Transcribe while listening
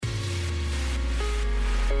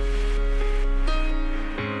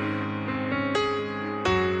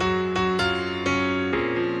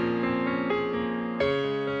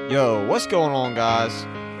Yo, what's going on, guys?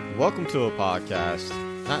 Welcome to a podcast.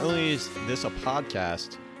 Not only is this a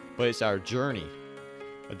podcast, but it's our journey.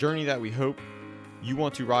 A journey that we hope you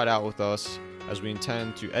want to ride out with us as we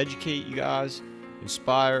intend to educate you guys,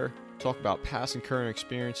 inspire, talk about past and current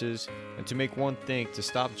experiences, and to make one think to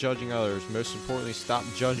stop judging others, most importantly, stop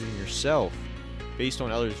judging yourself based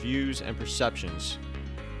on others' views and perceptions.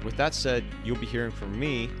 With that said, you'll be hearing from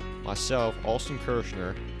me, myself, Austin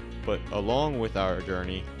Kirshner, but along with our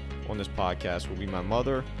journey on this podcast will be my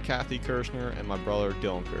mother, Kathy Kirshner, and my brother,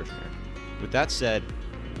 Dylan Kirshner. With that said,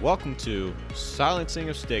 welcome to Silencing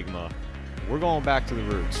of Stigma. We're going back to the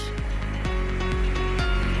roots.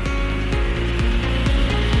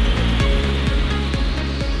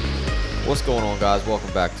 What's going on, guys?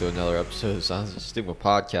 Welcome back to another episode of Silencing of Stigma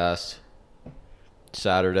podcast.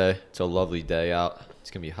 Saturday. It's a lovely day out.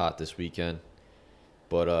 It's going to be hot this weekend.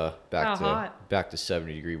 But back to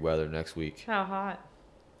 70-degree weather next week. How hot?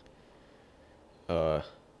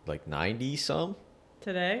 Like 90 some.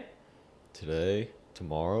 Today,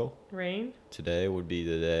 tomorrow. rain. Today would be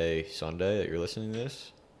the day, Sunday, that you're listening to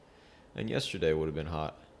this. And yesterday would have been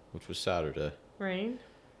hot, which was Saturday. Rain.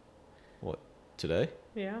 What, today?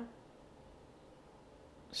 Yeah.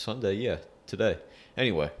 Sunday, yeah, today.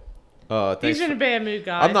 Anyway, He's in a bad mood,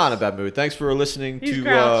 guys. I'm not in a bad mood. Thanks for listening He's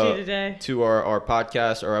grouchy today. to our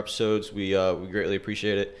podcast, our episodes. We greatly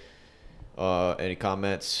appreciate it. Any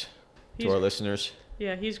comments to our listeners?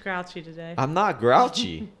 Yeah, he's grouchy today. I'm not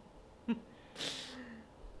grouchy.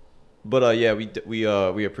 But yeah,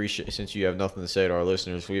 we appreciate, since you have nothing to say to our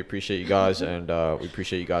listeners, we appreciate you guys, and we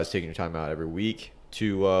appreciate you guys taking your time out every week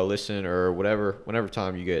to listen, or whenever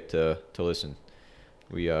time you get to listen.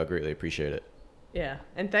 We greatly appreciate it. Yeah,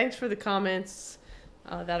 and thanks for the comments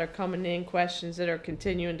that are coming in, questions that are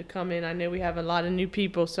continuing to come in. I know we have a lot of new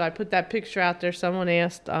people, so I put that picture out there. Someone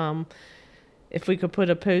asked if we could put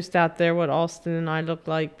a post out there what Austin and I look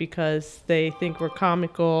like, because they think we're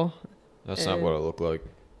comical. That's not what I look like.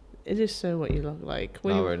 It is so what you look like.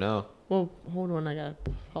 Not right now. Well, hold on, I gotta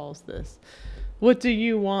pause this. What do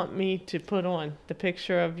you want me to put on? The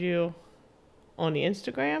picture of you on the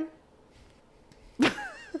Instagram?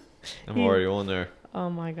 I'm already on there. Oh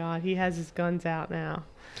my God, he has his guns out now.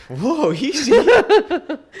 Whoa, easy.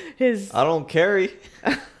 I don't carry.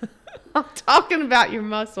 I'm talking about your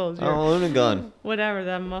muscles. I don't own a gun. Whatever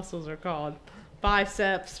them muscles are called.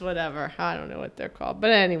 Biceps, whatever. I don't know what they're called. But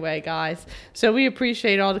anyway, guys. So we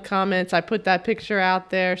appreciate all the comments. I put that picture out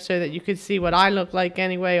there so that you could see what I look like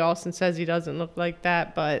anyway. Austin says he doesn't look like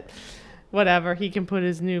that, but whatever. He can put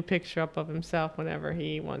his new picture up of himself whenever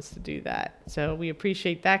he wants to do that. So we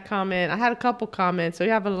appreciate that comment. I had a couple comments. So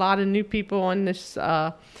we have a lot of new people on this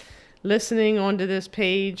listening onto this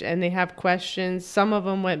page, and they have questions. Some of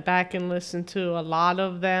them went back and listened to a lot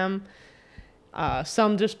of them.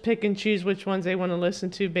 Some just pick and choose which ones they want to listen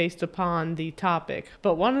to based upon the topic.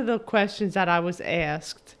 But one of the questions that I was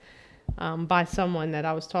asked by someone that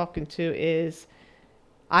I was talking to is,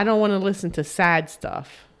 I don't want to listen to sad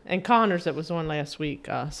stuff. And Connors, that was on last week,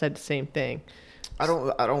 said the same thing. I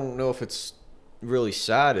don't know if it's really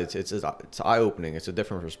sad. It's eye-opening. It's a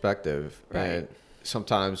different perspective. Right. And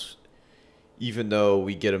sometimes, even though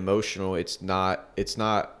we get emotional, it's not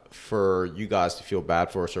for you guys to feel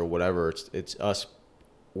bad for us or whatever. It's us.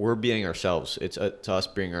 We're being ourselves. It's us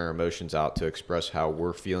bringing our emotions out to express how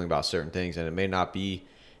we're feeling about certain things. And it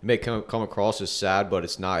may come across as sad, but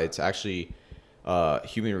it's not. It's actually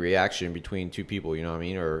human reaction between two people, you know what I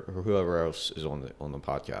mean, or whoever else is on the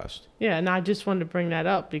podcast. Yeah, and I just wanted to bring that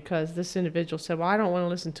up because this individual said, well, I don't want to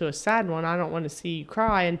listen to a sad one. I don't want to see you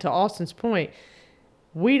cry. And to Austin's point,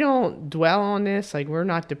 we don't dwell on this. Like, we're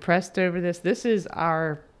not depressed over this. This is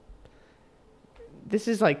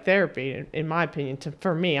like therapy, in my opinion,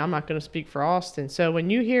 for me. I'm not going to speak for Austin. So when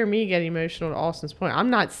you hear me get emotional, to Austin's point, I'm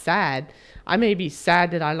not sad. I may be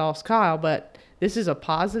sad that I lost Kyle, but this is a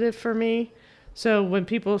positive for me. So when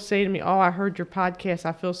people say to me, oh, I heard your podcast,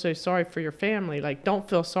 I feel so sorry for your family. Like, don't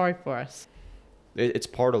feel sorry for us. It's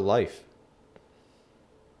part of life.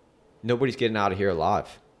 Nobody's getting out of here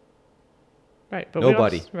alive. Right. But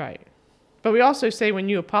Nobody. Right. But we also say when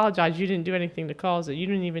you apologize, you didn't do anything to cause it. You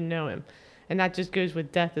didn't even know him. And that just goes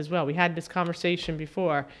with death as well. We had this conversation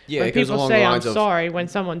before. Yeah, when it goes people along say the I'm lines of, sorry when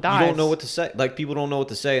someone dies. You don't know what to say. Like, people don't know what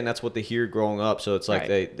to say, and that's what they hear growing up. So it's like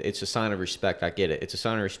Right. it's a sign of respect. I get it. It's a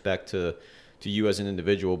sign of respect to you as an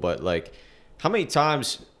individual. But like, how many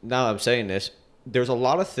times, now that I'm saying this, there's a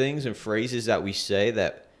lot of things and phrases that we say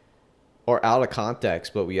that are out of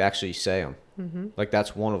context, but we actually say them. Mm-hmm. Like,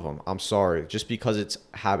 that's one of them. I'm sorry, just because it's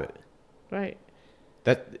habit. Right.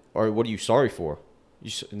 Or what are you sorry for?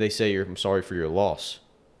 They say I'm sorry for your loss.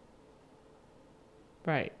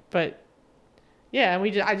 Right. But yeah,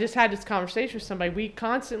 and I just had this conversation with somebody. We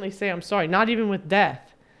constantly say I'm sorry, not even with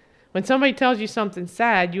death. When somebody tells you something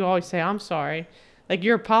sad, you always say I'm sorry. Like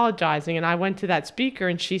you're apologizing. And I went to that speaker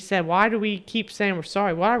and she said, why do we keep saying we're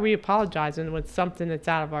sorry? Why are we apologizing with something that's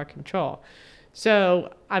out of our control?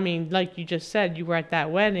 So, I mean, like you just said, you were at that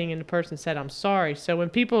wedding and the person said, I'm sorry. So when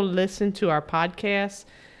people listen to our podcast,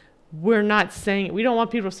 we're not saying, we don't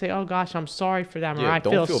want people to say, oh gosh, I'm sorry for them, or I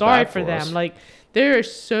feel sorry for them. Us. Like there are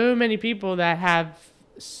so many people that have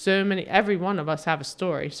every one of us have a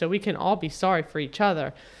story. So we can all be sorry for each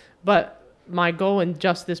other. But my goal in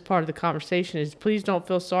just this part of the conversation is please don't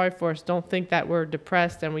feel sorry for us. Don't think that we're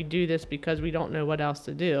depressed and we do this because we don't know what else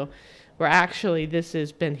to do. We're actually, this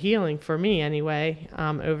has been healing for me anyway,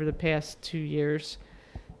 over the past 2 years.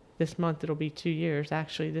 This month it'll be 2 years.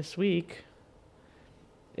 Actually, this week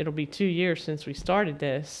it'll be 2 years since we started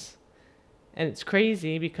this. And it's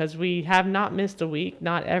crazy because we have not missed a week.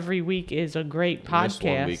 Not every week is a great podcast.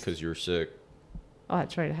 You missed 1 week because you were sick. Oh,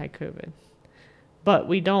 that's right. I had COVID. But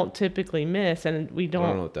we don't typically miss, and we don't. I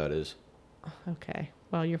don't know what that is. Okay.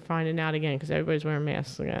 Well, you're finding out again because everybody's wearing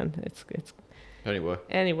masks again. It's.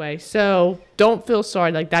 Anyway, so don't feel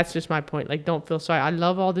sorry. Like, that's just my point. Like, don't feel sorry. I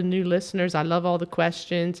love all the new listeners. I love all the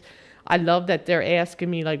questions. I love that they're asking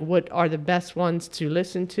me, like, what are the best ones to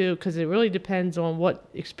listen to? Because it really depends on what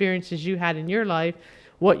experiences you had in your life,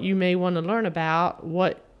 what you may want to learn about,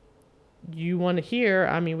 what you want to hear.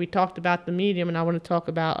 I mean, we talked about the medium, and I want to talk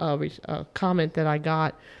about a comment that I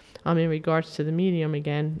got in regards to the medium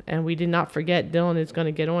again. And we did not forget Dylan is going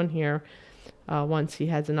to get on here once he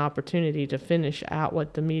has an opportunity to finish out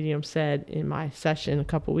what the medium said in my session a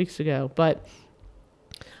couple weeks ago. But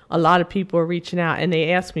a lot of people are reaching out, and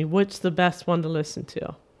they ask me, what's the best one to listen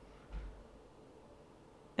to?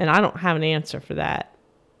 And I don't have an answer for that.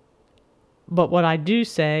 But what I do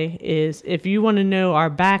say is, if you want to know our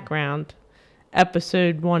background,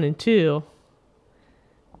 episode 1 and 2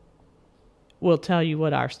 will tell you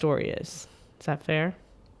what our story is. Is that fair?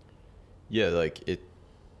 Yeah, like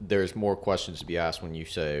there's more questions to be asked when you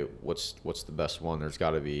say what's the best one.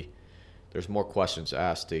 There's more questions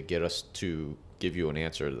asked to get us to give you an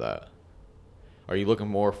answer to that. Are you looking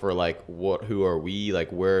more for like who are we, like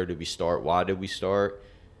where did we start, why did we start,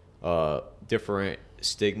 different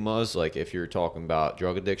stigmas? Like if you're talking about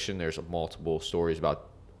drug addiction, there's multiple stories about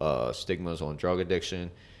stigmas on drug addiction.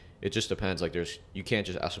 It just depends. Like you can't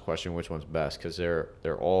just ask a question which one's best, because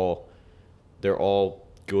they're all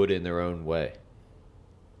good in their own way.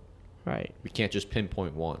 Right. We can't just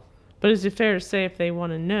pinpoint one. But is it fair to say, if they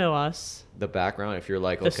want to know us, the background, if you're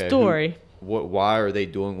like, the story, why are they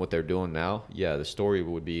doing what they're doing now? Yeah, the story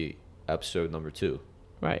would be episode number 2.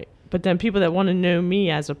 Right. But then people that want to know me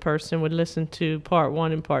as a person would listen to part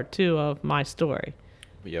 1 and part 2 of my story.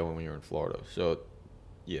 But yeah, when you're in Florida. So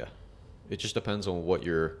yeah, it just depends on what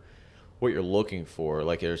you're looking for.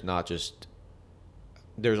 Like there's a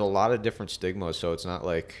lot of different stigmas, so it's not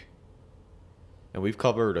like, and we've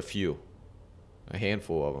covered a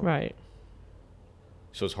handful of them. Right.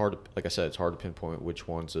 So it's hard to, like I said, it's hard to pinpoint which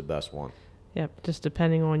one's the best one. Yep, just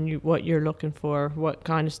depending on what you're looking for, what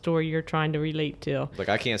kind of story you're trying to relate to. Like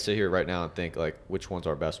I can't sit here right now and think like which one's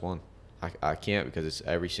our best one. I can't, because it's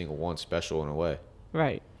every single one special in a way.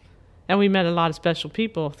 Right. And we met a lot of special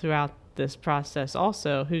people throughout this process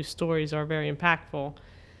also, whose stories are very impactful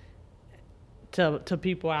to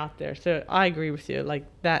people out there. So I agree with you. Like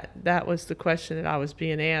that was the question that I was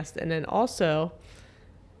being asked. And then also,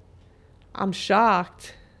 I'm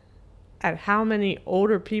shocked at how many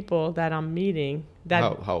older people that I'm meeting.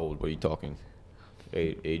 That how old were you talking?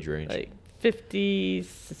 Age range? Like 50s,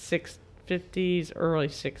 50s, early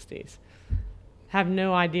 60s. Have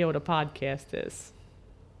no idea what a podcast is.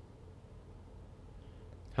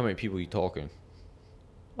 How many people are you talking?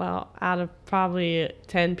 Well, out of probably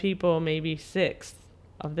 10 people, maybe 6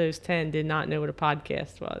 of those 10 did not know what a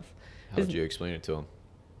podcast was. How did you explain it to them?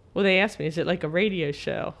 Well, they asked me, is it like a radio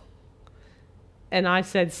show? And I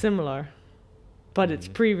said similar, but it's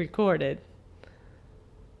pre-recorded.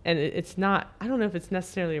 And it's not, I don't know if it's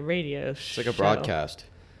necessarily a radio show. It's like a broadcast.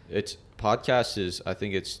 I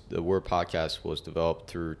think the word podcast was developed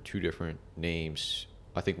through 2 different names.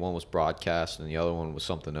 I think one was broadcast and the other one was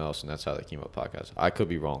something else, and that's how they came up with podcast. I could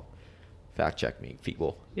be wrong. Fact check me,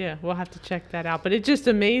 people. Yeah, we'll have to check that out. But it just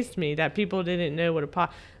amazed me that people didn't know what a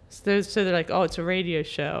podcast. So they're like, oh, it's a radio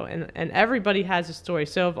show. And everybody has a story.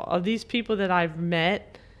 So of these people that I've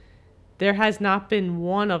met, there has not been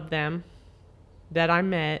one of them that I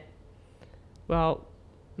met. Well,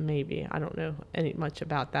 maybe. I don't know much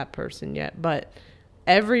about that person yet. But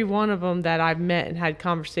every one of them that I've met and had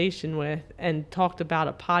conversation with and talked about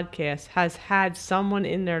a podcast has had someone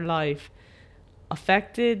in their life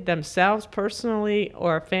affected themselves personally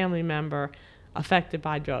or a family member affected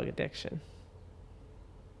by drug addiction.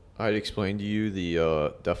 I'd explain to you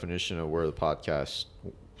the definition of where the podcast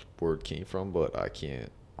word came from, but I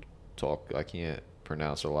can't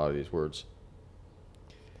pronounce a lot of these words.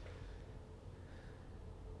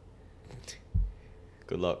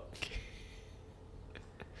 Good luck.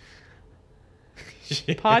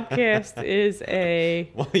 Podcast is a...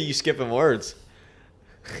 Why are you skipping words?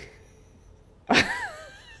 All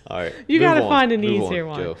right. You got to find an Move easier on,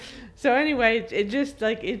 one. Joe. So anyway, it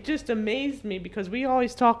just amazed me because we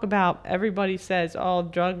always talk about, everybody says, oh,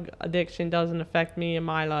 drug addiction doesn't affect me in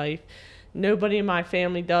my life. Nobody in my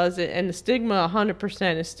family does it. And the stigma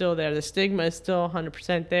 100% is still there. The stigma is still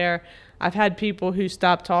 100% there. I've had people who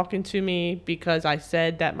stopped talking to me because I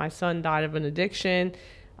said that my son died of an addiction.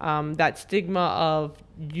 That stigma of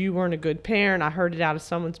you weren't a good parent. I heard it out of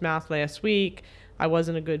someone's mouth last week. I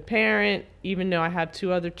wasn't a good parent, even though I have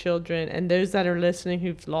 2 other children. And those that are listening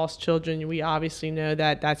who've lost children, we obviously know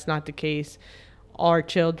that that's not the case. Our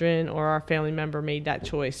children or our family member made that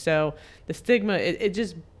choice. So the stigma, it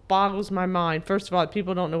just boggles my mind. First of all,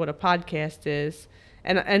 people don't know what a podcast is.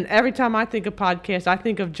 And every time I think of podcast, I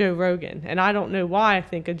think of Joe Rogan. And I don't know why I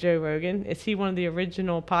think of Joe Rogan. Is he one of the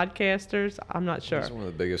original podcasters? I'm not sure. He's one of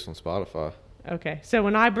the biggest on Spotify. Okay. So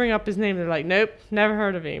when I bring up his name, they're like, nope, never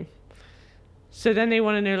heard of him. So then they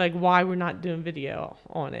want to know, like, why we're not doing video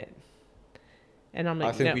on it. And I'm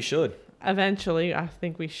like, I think no. we should. Eventually, I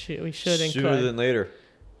think we should and Sooner could. than later.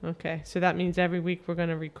 Okay. So that means every week we're going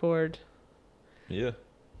to record. Yeah.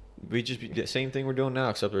 We just the same thing we're doing now,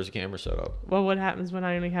 except there's a camera set up. Well, what happens when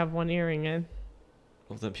I only have one earring in?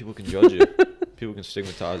 Well, then people can judge you. People can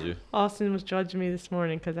stigmatize you. Austin was judging me this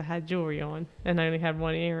morning because I had jewelry on and I only had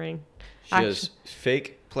one earring. She has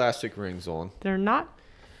fake plastic rings on. They're not.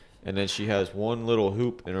 And then she has one little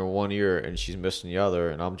hoop in her one ear, and she's missing the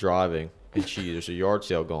other. And I'm driving, and there's a yard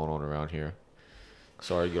sale going on around here.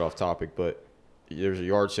 Sorry to get off topic, but there's a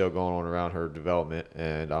yard sale going on around her development,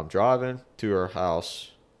 and I'm driving to her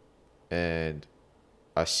house, and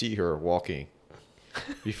I see her walking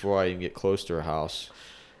before I even get close to her house,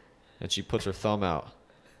 and she puts her thumb out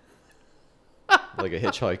like a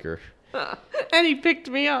hitchhiker. And he picked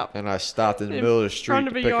me up. And I stopped in the middle of the street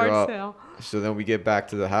to pick her up. Sale. So then we get back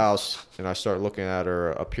to the house, and I start looking at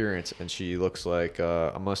her appearance, and she looks like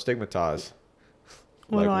I'm gonna stigmatize,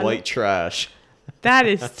 like white trash. That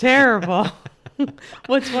is terrible.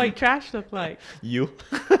 What's white trash look like? You.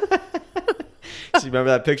 So you remember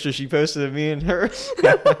that picture she posted of me and her?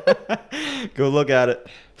 Go look at it.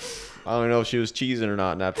 I don't know if she was cheesing or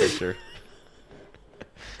not in that picture.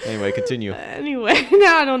 Anyway, continue. Anyway,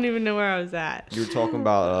 now I don't even know where I was at. You were talking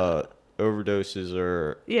about overdoses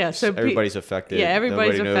or so everybody's affected. Yeah,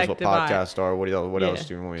 everybody's Nobody knows affected what podcasts are. What else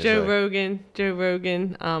do you want me to say? Joe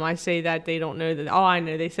Rogan. I say that they don't know that. Oh, I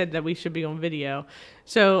know. They said that we should be on video.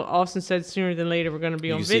 So Austin said sooner than later we're going to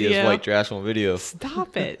be on video. You see this white trash on video.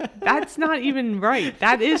 Stop it. That's not even right.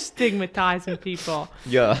 That is stigmatizing people.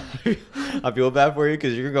 Yeah. I feel bad for you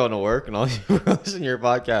because you're going to work and all you listen to your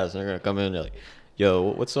podcast and they're going to come in and they're like, yo,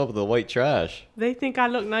 what's up with the white trash? They think I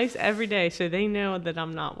look nice every day, so they know that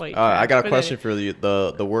I'm not white trash. All right, I got a question for the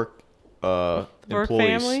work work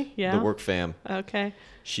employees. Family? Yeah. The work fam. Okay.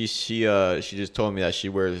 She just told me that she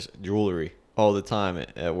wears jewelry all the time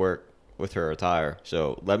at work with her attire.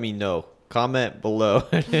 So let me know. Comment below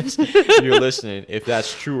if you're listening if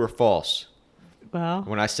that's true or false. Well,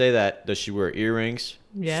 when I say that, does she wear earrings?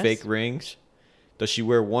 Yes. Fake rings? Does she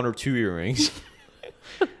wear 1 or 2 earrings?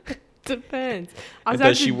 Depends. And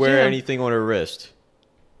does she wear anything on her wrist?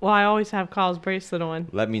 Well, I always have Kyle's bracelet on.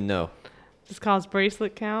 Let me know. Does Kyle's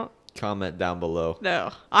bracelet count? Comment down below.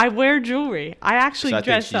 No. I wear jewelry. I actually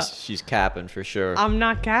dress up. She's capping for sure. I'm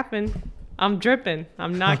not capping. I'm dripping.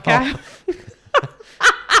 I'm not capping.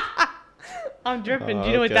 I'm dripping. Do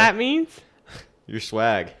you know what that means? Your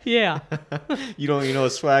swag. Yeah. You don't even know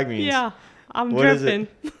what swag means. Yeah. I'm what dripping.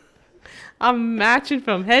 I'm matching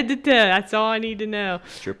from head to toe. That's all I need to know.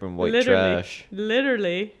 Dripping white trash.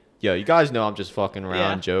 Literally. Yo, you guys know I'm just fucking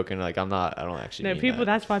around, joking. Like I don't actually. No, mean people. that.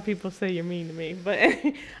 That's why people say you're mean to me. But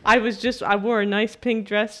I wore a nice pink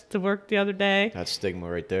dress to work the other day. That's stigma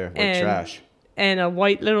right there. White trash. And a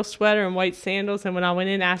white little sweater and white sandals. And when I went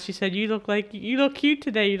in, Ashley said, "You look cute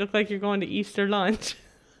today. You look like you're going to Easter lunch."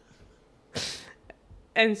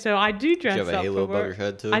 And so I do dress up for work. Did you have a halo above your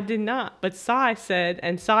head too? I did not. But Sai said,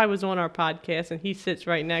 and Sai was on our podcast, and he sits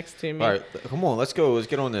right next to me. All right, come on, let's go. Let's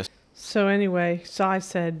get on this. So anyway, Sai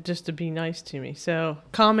said just to be nice to me. So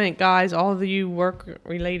comment, guys, all of you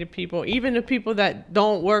work-related people, even the people that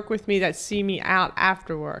don't work with me that see me out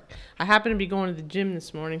after work. I happened to be going to the gym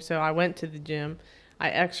this morning, so I went to the gym. I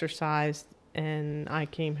exercised, and I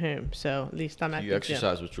came home. So at least I'm at the gym. You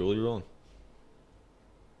exercise with Julie Rolling?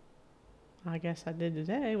 I guess I did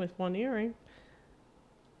today with one earring.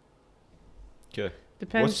 Okay.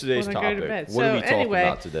 Depends What's today's when I go to topic? bed. What So are we talking anyway,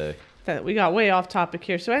 about today? that we got way off topic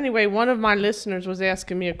here. So anyway, one of my listeners was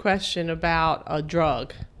asking me a question about a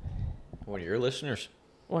drug. One of your listeners?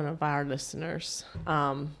 One of our listeners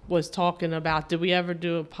was talking about, did we ever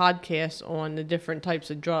do a podcast on the different types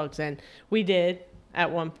of drugs? And we did at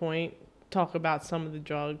one point talk about some of the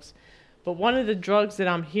drugs. But one of the drugs that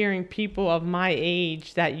I'm hearing people of my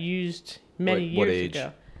age that used many What years age?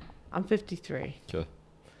 ago. I'm 53. Okay.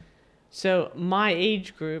 So my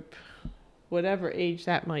age group, whatever age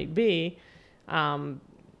that might be, a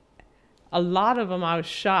lot of them I was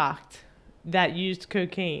shocked that used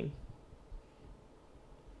cocaine.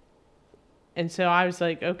 And so I was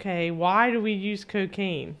like, okay, why do we use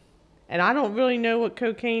cocaine? And I don't really know what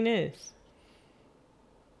cocaine is.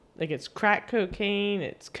 Like, it's crack cocaine,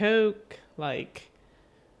 it's coke, like.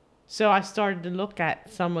 So I started to look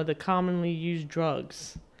at some of the commonly used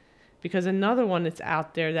drugs. Because another one that's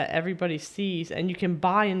out there that everybody sees and you can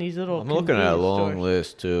buy in these little I'm looking at a convenience long stores.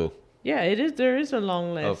 list, too, Yeah, it is. There is a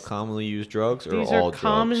long list. of commonly used drugs or These all are drugs?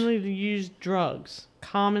 commonly used drugs.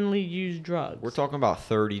 Commonly used drugs. We're talking about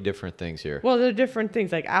 30 different things here. Well, they're different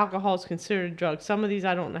things. Like alcohol is considered a drug. Some of these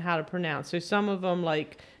I don't know how to pronounce. So some of them,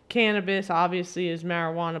 like cannabis, obviously is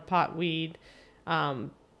marijuana, pot, weed.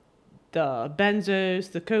 The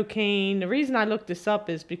benzos, the cocaine. The reason I looked this up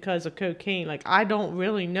is because of cocaine. Like, I don't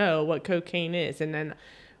really know what cocaine is. And then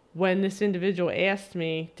when this individual asked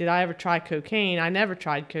me, did I ever try cocaine? I never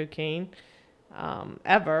tried cocaine,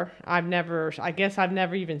 ever. I guess I've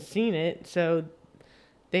never even seen it. So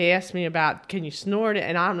they asked me about, can you snort it?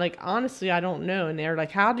 And I'm like, honestly, I don't know. And they're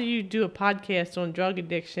like, how do you do a podcast on drug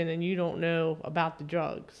addiction and you don't know about the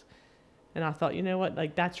drugs? And I thought, you know what?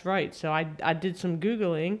 Like, that's right. So I did some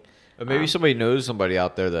Googling. Or maybe somebody knows somebody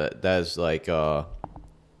out there that's like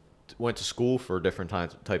went to school for different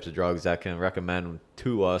types of drugs that can recommend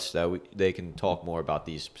to us that they can talk more about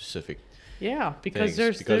these specific Yeah, because things.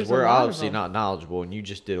 there's Because a we're lot of obviously them. not knowledgeable, and you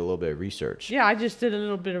just did a little bit of research. Yeah, I just did a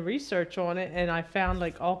little bit of research on it, and I found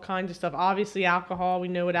like all kinds of stuff. Obviously, alcohol. We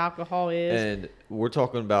know what alcohol is. And we're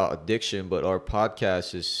talking about addiction, but our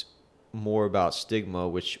podcast is more about stigma,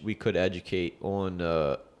 which we could educate on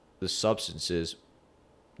the substances.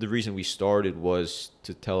 The reason we started was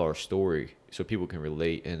to tell our story so people can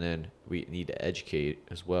relate, and then we need to educate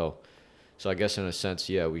as well. So I guess in a sense,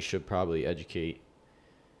 yeah, we should probably educate.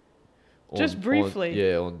 Just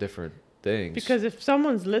briefly. On different things. Because if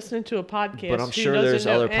someone's listening to a podcast, But I'm who sure doesn't there's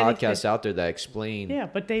know other anything- podcasts out there that explain. Yeah,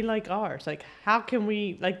 but they like ours. Like, how can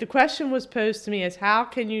we? Like, the question was posed to me as, how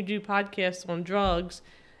can you do podcasts on drugs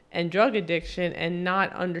and drug addiction and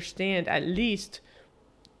not understand at least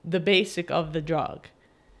the basic of the drug?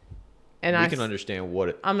 And We can understand what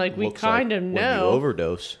it I'm like, we looks kind like of when know. you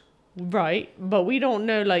overdose. Right, but we don't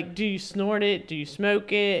know, like, do you snort it? Do you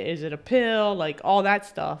smoke it? Is it a pill? Like, all that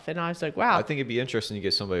stuff. And I was like, wow. I think it'd be interesting to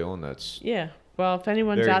get somebody on that's. Yeah. Well, if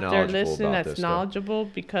anyone's Very out there knowledgeable listening about that's this stuff. knowledgeable,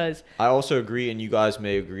 because I also agree, and you guys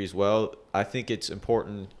may agree as well. I think it's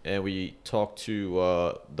important, and we talked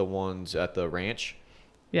to the ones at the ranch.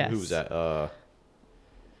 yes. Who was that?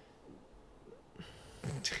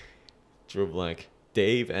 Drew blank.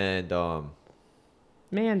 Dave and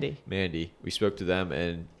Mandy. Mandy. We spoke to them,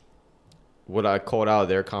 and what I called out of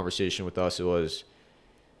their conversation with us was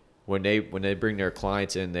when they bring their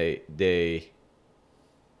clients in, they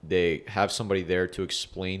have somebody there to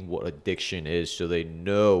explain what addiction is, so they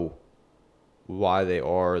know why they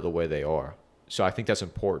are the way they are. So I think that's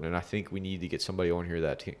important, and I think we need to get somebody on here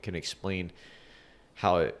that can explain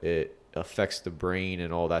how it affects the brain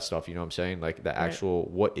and all that stuff. You know what I'm saying? Like the actual,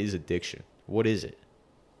 what is addiction? What is it?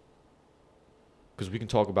 Because we can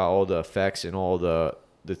talk about all the effects and all the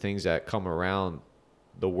things that come around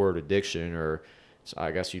the word addiction, or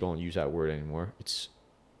I guess you don't use that word anymore. It's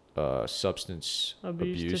substance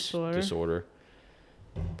abuse disorder.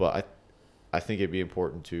 But I think it'd be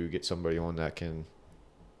important to get somebody on that can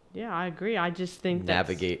Yeah, I agree. I just think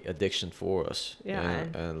navigate addiction for us. Yeah,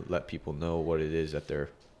 and let people know what it is that they're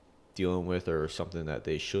dealing with, or something that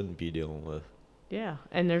they shouldn't be dealing with. Yeah,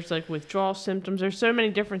 and there's like withdrawal symptoms. There's so many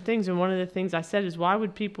different things, and one of the things I said is, why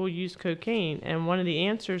would people use cocaine? And one of the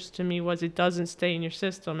answers to me was, it doesn't stay in your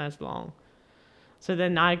system as long. So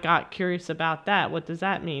then I got curious about that. What does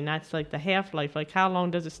that mean? That's like the half-life. Like, how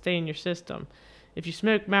long does it stay in your system? if you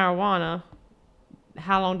smoke marijuana,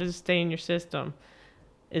 how long does it stay in your system?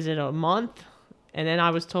 Is it a month? And then I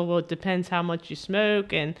was told, well, it depends how much you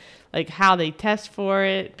smoke and like how they test for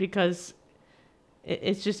it, because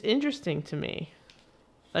it's just interesting to me.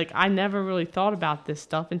 Like, I never really thought about this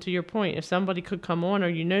stuff. And to your point, if somebody could come on, or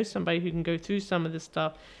you know somebody who can go through some of this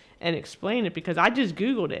stuff and explain it, because I just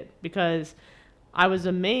Googled it, because I was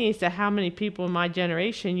amazed at how many people in my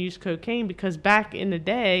generation use cocaine. Because back in the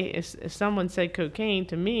day, if someone said cocaine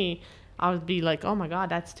to me, I would be like, oh my God,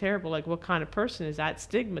 that's terrible. Like, what kind of person is that?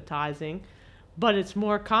 Stigmatizing. But it's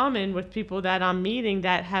more common with people that I'm meeting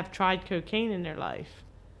that have tried cocaine in their life.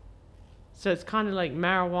 So it's kind of like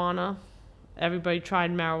marijuana. Everybody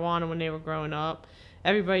tried marijuana when they were growing up.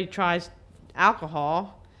 Everybody tries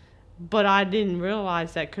alcohol. But I didn't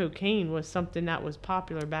realize that cocaine was something that was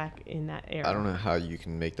popular back in that era. I don't know how you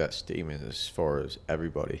can make that statement as far as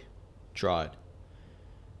everybody tried.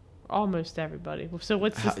 Almost everybody. So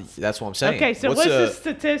what's that's what I'm saying. Okay, so what's the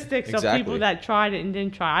statistics of people that tried it and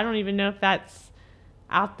didn't try? I don't even know if that's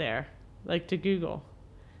out there, like, to Google.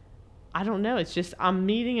 I don't know. It's just I'm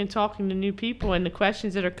meeting and talking to new people, and the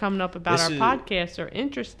questions that are coming up about our podcast are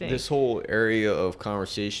interesting. This whole area of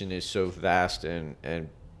conversation is so vast and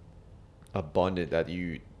abundant that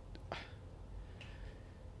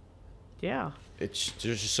yeah, there's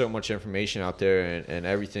just so much information out there, and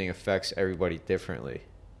everything affects everybody differently.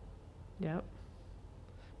 Yep.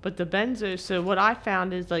 But the benzo, so what I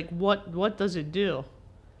found is, like, what does it do?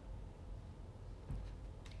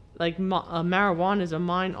 Like, marijuana is a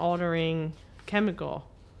mind-altering chemical,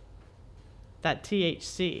 that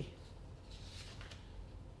THC.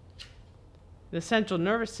 The central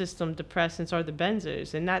nervous system depressants are the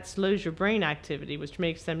benzos, and that slows your brain activity, which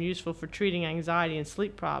makes them useful for treating anxiety and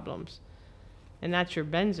sleep problems. And that's your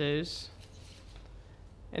benzos.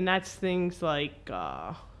 And that's things like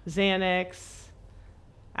Xanax,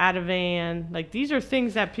 Ativan. Like, these are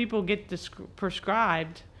things that people get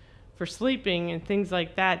prescribed for sleeping and things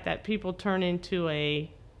like that, that people turn into an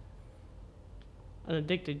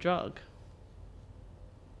addicted drug.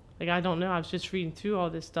 Like, I don't know. I was just reading through all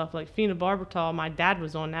this stuff. Like, phenobarbital, my dad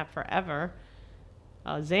was on that forever.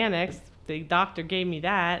 Xanax, the doctor gave me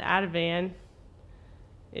that. Ativan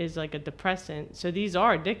is like a depressant. So these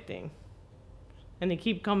are addicting. And they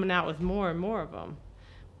keep coming out with more and more of them.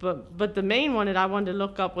 But the main one that I wanted to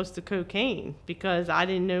look up was the cocaine, because I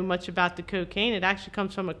didn't know much about the cocaine. It actually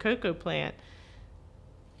comes from a cocoa plant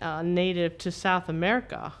native to South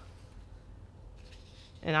America.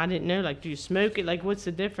 And I didn't know, like, do you smoke it? Like, what's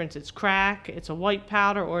the difference? It's crack, it's a white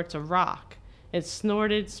powder, or it's a rock. It's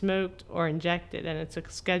snorted, smoked, or injected, and it's a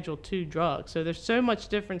Schedule II drug. So there's so much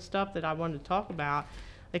different stuff that I wanted to talk about.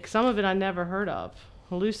 Like, some of it I never heard of.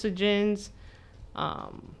 Hallucinogens,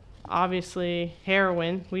 obviously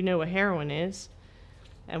heroin. We know what heroin is,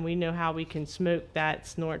 and we know how we can smoke that,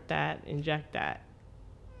 snort that, inject that.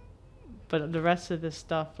 But the rest of this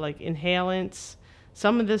stuff, like inhalants,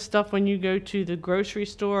 some of this stuff, when you go to the grocery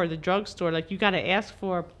store or the drugstore, like, you got to ask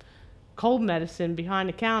for cold medicine behind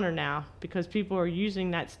the counter now, because people are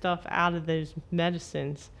using that stuff out of those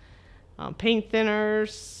medicines. Paint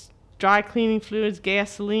thinners, dry cleaning fluids,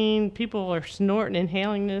 gasoline. People are snorting,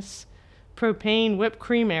 inhaling this. Propane, whipped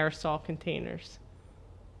cream aerosol containers.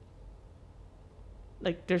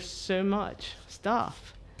 Like, there's so much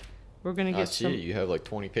stuff. We're going to get some... You have like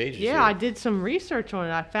 20 pages. Yeah, here. I did some research on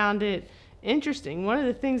it. I found it interesting. One of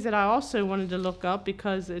the things that I also wanted to look up,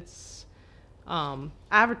 because it's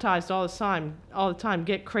advertised all the time,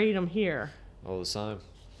 get Kratom here. All the time?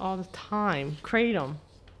 All the time. Kratom.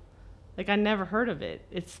 Like, I never heard of it.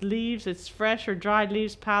 It's leaves, it's fresh or dried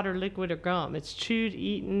leaves, powder, liquid, or gum. It's chewed,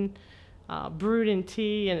 eaten, brewed in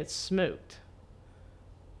tea, and it's smoked.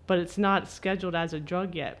 But it's not scheduled as a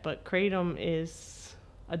drug yet. But Kratom is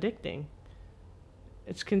addicting.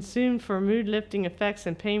 It's consumed for mood-lifting effects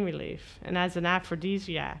and pain relief, and as an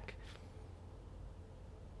aphrodisiac.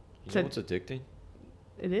 You know what's addicting?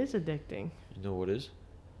 It is addicting. You know what is?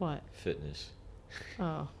 What? Fitness.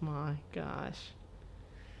 Oh my gosh.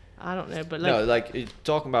 I don't know, but like... No, like,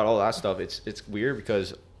 talking about all that stuff, it's weird,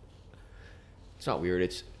 because... It's not weird,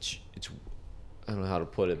 it's I don't know how to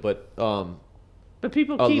put it, but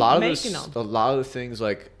people keep making them. A lot of the things,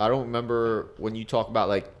 like, I don't remember when you talk about,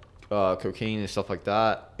 like, cocaine and stuff like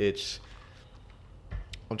that.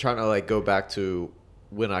 I'm trying to, like, go back to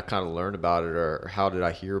when I kind of learned about it, or how did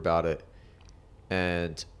I hear about it.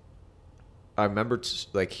 And I remember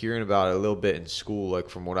like hearing about it a little bit in school, like,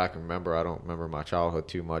 from what I can remember. I don't remember my childhood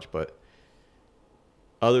too much, but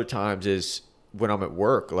other times is when I'm at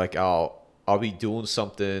work, like, I'll be doing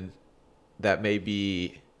something that may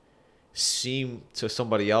be seem to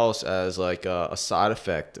somebody else as like a side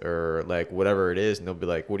effect or like whatever it is, and they'll be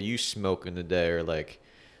like, "What are you smoking today?" Or like,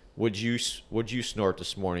 "Would you snort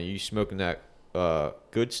this morning? Are you smoking that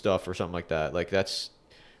good stuff or something like that?" Like that's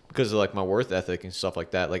because of like my worth ethic and stuff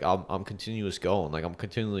like that. Like I'm continuous going, like I'm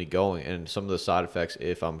continually going, and some of the side effects,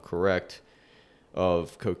 if I'm correct,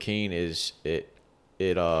 of cocaine is it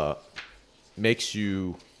makes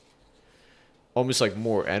you almost like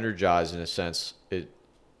more energized in a sense.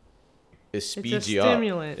 It speeds you up.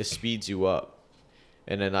 Stimulant. It speeds you up.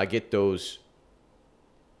 And then I get those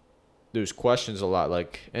questions a lot,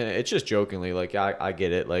 like, and it's just jokingly, like I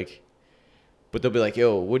get it, like, but they'll be like,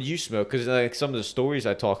 "Yo, what do you smoke?" Because like some of the stories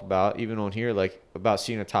I talk about, even on here, like about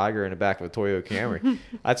seeing a tiger in the back of a Toyota Camry,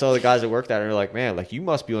 I tell the guys that work there, and they're like, "Man, like you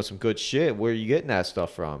must be on some good shit. Where are you getting that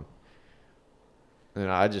stuff from?" And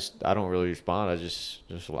I don't really respond. I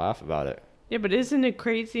just laugh about it. Yeah, but isn't it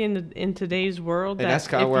crazy in today's world And that that's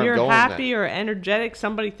kinda if where I'm you're going happy or energetic,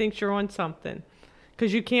 somebody thinks you're on something,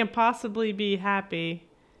 because you can't possibly be happy.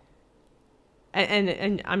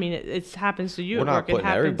 And I mean, it happens to you We're at not work. It putting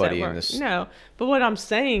happens everybody at in work. this. No, but what I'm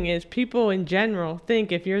saying is, people in general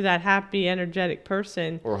think if you're that happy, energetic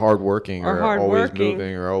person, Or hardworking, Or or always hardworking.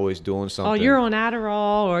 moving, or always doing something. oh, you're on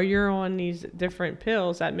Adderall or you're on these different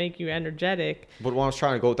pills that make you energetic. But what I was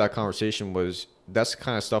trying to go with that conversation was that's the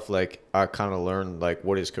kind of stuff like I kind of learned, like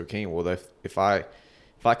what is cocaine. Well, if I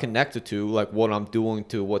connect it to like what I'm doing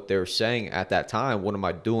to what they're saying at that time, what am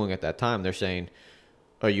I doing at that time? They're saying,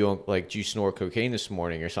 "Are you on, like, do you snort cocaine this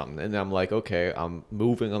morning or something?" And I'm like, okay, I'm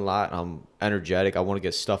moving a lot. I'm energetic. I want to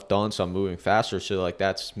get stuff done, so I'm moving faster. So like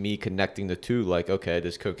that's me connecting the two. Like, okay,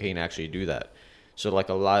 does cocaine actually do that? So like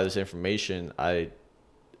a lot of this information I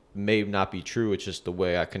may not be true. It's just the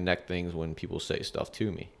way I connect things when people say stuff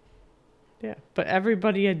to me. Yeah, but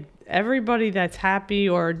everybody that's happy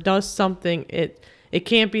or does something, it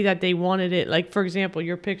can't be that they wanted it. Like, for example,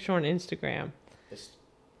 your picture on Instagram.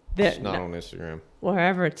 It's not on Instagram.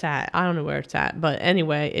 Wherever it's at. I don't know where it's at. But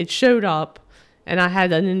anyway, it showed up, and I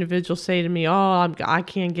had an individual say to me, "Oh, I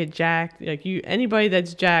can't get jacked. Like, anybody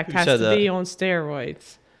that's jacked Who has said to that? be on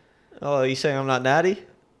steroids." Oh, you saying I'm not natty?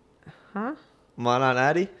 Huh? Am I not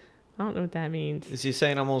natty? I don't know what that means. Is he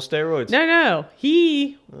saying I'm on steroids? No.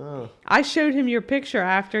 Oh. I showed him your picture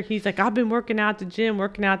after. He's like, "I've been working out the gym.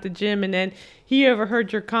 And then he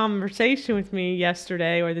overheard your conversation with me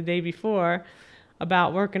yesterday or the day before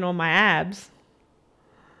about working on my abs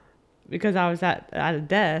because I was at a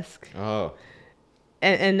desk. Oh.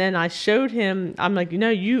 And then I showed him, I'm like,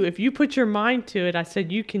 if you put your mind to it, I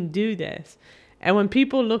said, you can do this. And when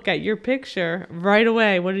people look at your picture right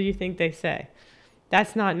away, what do you think they say?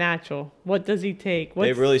 That's not natural. What does he take?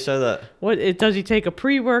 They really said that. Does he take a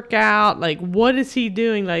pre-workout? Like, what is he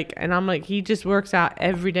doing? Like, and I'm like, he just works out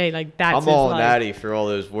every day. Like, that's I'm his all life. natty for all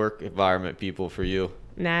those work environment people for you.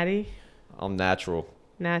 Natty? I'm natural.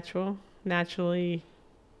 Natural? Naturally?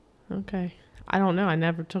 Okay. I don't know. I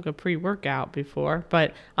never took a pre-workout before,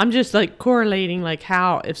 but I'm just like correlating like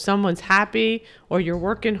how if someone's happy or you're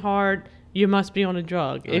working hard, you must be on a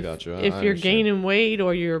drug. I got you. If you're gaining weight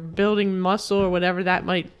or you're building muscle or whatever that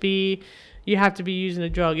might be, you have to be using a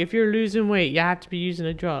drug. If you're losing weight, you have to be using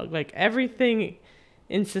a drug. Like everything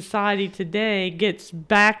in society today gets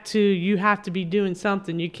back to you have to be doing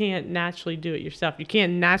something. You can't naturally do it yourself. You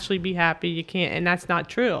can't naturally be happy. You can't, and that's not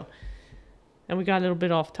true. And we got a little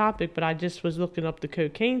bit off topic, but I just was looking up the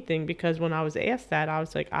cocaine thing because when I was asked that, I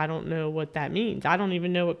was like, I don't know what that means. I don't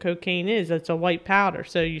even know what cocaine is. It's a white powder.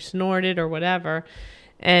 So you snort it or whatever.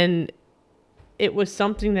 And it was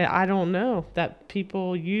something that I don't know that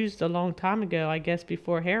people used a long time ago, I guess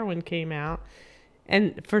before heroin came out.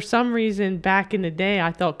 And for some reason back in the day,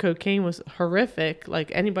 I thought cocaine was horrific. Like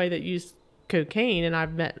anybody that used cocaine, and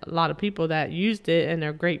I've met a lot of people that used it and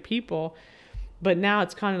they're great people. But now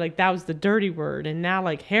it's kind of like that was the dirty word. And now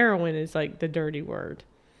like heroin is like the dirty word.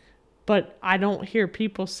 But I don't hear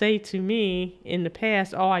people say to me in the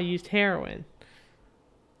past, oh, I used heroin.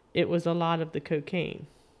 It was a lot of the cocaine.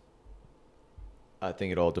 I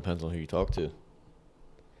think it all depends on who you talk to.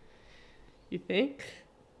 You think?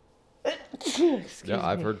 Yeah,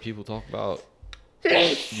 I've heard people talk about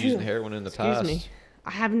using heroin in the past. Excuse me. I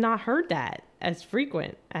have not heard that as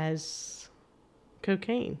frequent as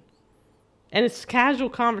cocaine. And it's casual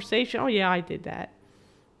conversation. Oh, yeah, I did that.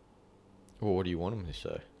 Well, what do you want them to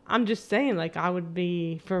say? I'm just saying, like, I would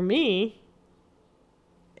be, for me,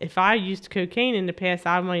 if I used cocaine in the past,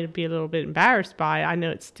 I might be a little bit embarrassed by it. I know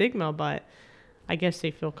it's stigma, but I guess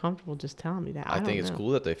they feel comfortable just telling me that. I think it's cool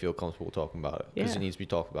that they feel comfortable talking about it because it needs to be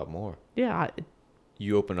talked about more. Yeah.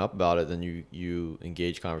 you open up about it, then you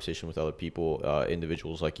engage conversation with other people,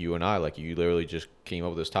 individuals like you and I. Like, you literally just came up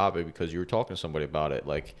with this topic because you were talking to somebody about it.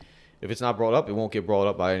 Like, if it's not brought up, it won't get brought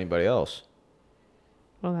up by anybody else.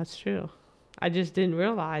 Well, that's true. I just didn't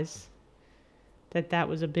realize that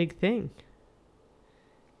was a big thing.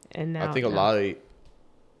 And now I think a lot of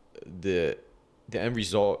the end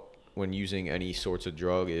result when using any sorts of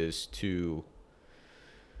drug is to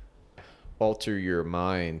alter your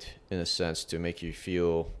mind, in a sense, to make you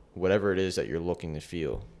feel whatever it is that you're looking to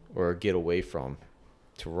feel or get away from,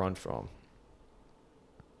 to run from.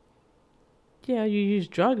 Yeah, you use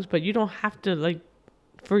drugs, but you don't have to, like,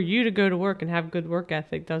 for you to go to work and have good work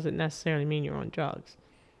ethic doesn't necessarily mean you're on drugs.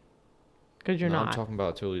 Because you're not. I'm talking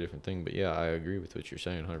about a totally different thing, but yeah, I agree with what you're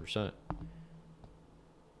saying 100%.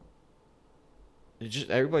 It's just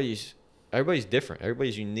everybody's different.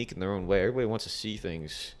 Everybody's unique in their own way. Everybody wants to see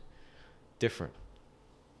things different.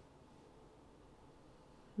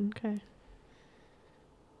 Okay.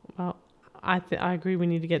 Well, I agree we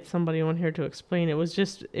need to get somebody on here to explain. It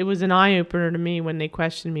was an eye-opener to me when they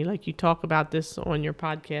questioned me, like, you talk about this on your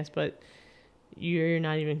podcast, but you're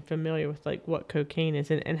not even familiar with, like, what cocaine is.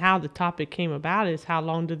 And how the topic came about is, how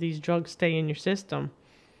long do these drugs stay in your system?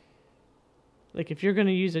 Like, if you're going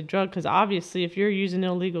to use a drug, because obviously if you're using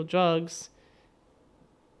illegal drugs,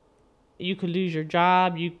 you could lose your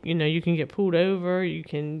job, you can get pulled over, it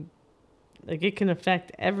can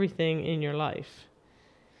affect everything in your life.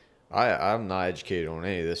 I'm not educated on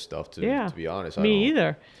any of this stuff, to be honest. Me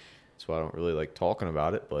either. That's why I don't really like talking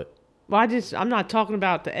about it, but... Well, I'm not talking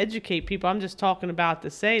about to educate people. I'm just talking about to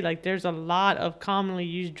say, like, there's a lot of commonly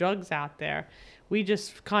used drugs out there. We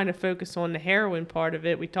just kind of focus on the heroin part of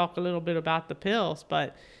it. We talk a little bit about the pills,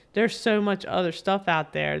 but there's so much other stuff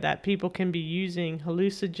out there that people can be using.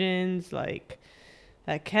 Hallucinogens, like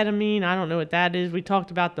that ketamine. I don't know what that is. We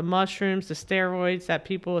talked about the mushrooms, the steroids that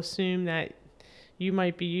people assume that you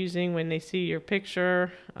might be using when they see your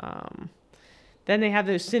picture. Then they have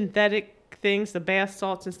those synthetic things, the bath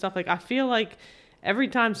salts and stuff. Like, I feel like every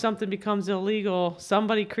time something becomes illegal,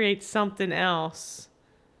 somebody creates something else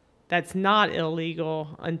that's not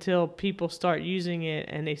illegal until people start using it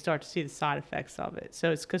and they start to see the side effects of it.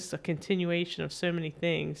 So it's just a continuation of so many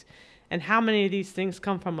things. And how many of these things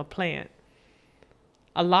come from a plant?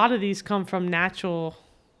 A lot of these come from natural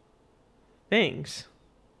things.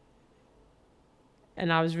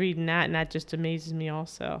 And I was reading that, and that just amazes me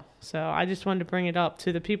also. So I just wanted to bring it up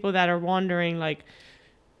to the people that are wondering, like,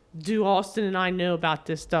 do Austin and I know about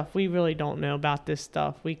this stuff? We really don't know about this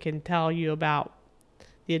stuff. We can tell you about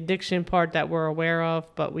the addiction part that we're aware of,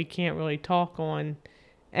 but we can't really talk on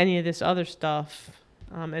any of this other stuff.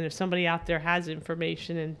 And if somebody out there has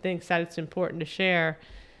information and thinks that it's important to share,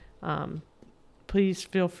 please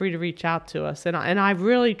feel free to reach out to us. And I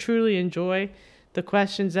really, truly enjoy the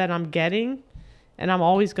questions that I'm getting. And I'm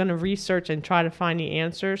always going to research and try to find the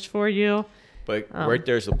answers for you. But right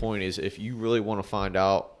there's the point, is if you really want to find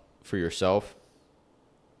out for yourself,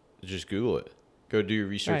 just Google it. Go do your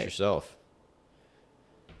research yourself.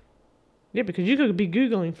 Yeah, because you could be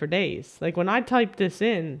Googling for days. Like, when I typed this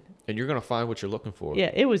in... And you're going to find what you're looking for.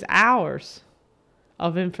 Yeah, it was hours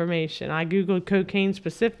of information. I Googled cocaine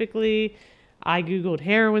specifically. I Googled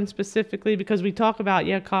heroin specifically, because we talk about,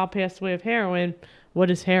 Kyle passed away of heroin. What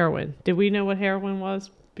is heroin? Did we know what heroin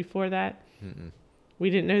was before that? Mm-mm. We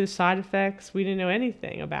didn't know the side effects. We didn't know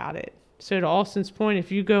anything about it. So to Austin's point, if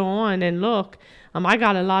you go on and look, I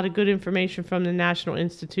got a lot of good information from the National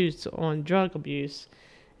Institutes on Drug Abuse,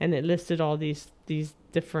 and it listed all these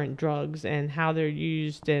different drugs and how they're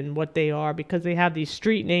used and what they are, because they have these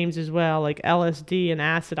street names as well, like LSD and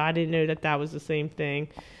acid. I didn't know that was the same thing.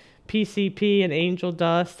 PCP and angel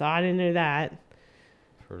dust. I didn't know that.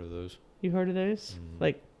 Heard of those. You heard of those?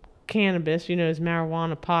 Like cannabis, is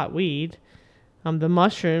marijuana, pot, weed. The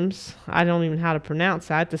mushrooms, I don't even know how to pronounce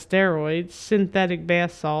that. The steroids, synthetic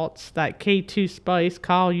bath salts, that K2 spice,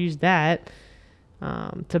 Kyle used that.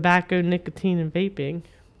 Tobacco, nicotine, and vaping.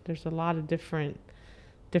 There's a lot of different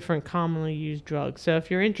commonly used drugs. So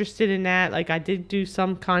if you're interested in that, like, I did do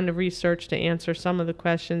some kind of research to answer some of the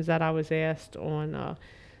questions that I was asked on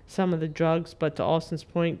some of the drugs, but to Austin's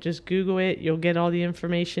point, just Google it. You'll get all the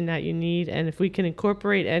information that you need, and if we can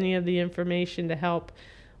incorporate any of the information to help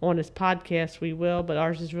on this podcast, we will, but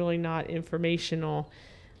ours is really not informational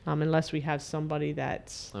unless we have somebody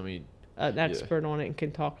that's an expert on it and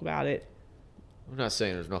can talk about it. I'm not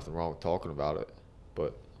saying there's nothing wrong with talking about it,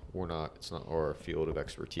 but it's not our field of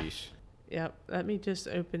expertise. Yep. Let me just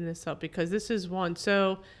open this up, because this is one.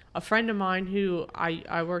 So a friend of mine who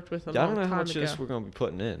I worked with a long time ago. I don't know how much of this we're going to be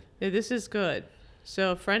putting in. Yeah, this is good.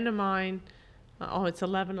 So a friend of mine, it's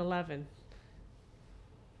 11:11.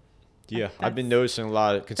 Yeah, I've been noticing a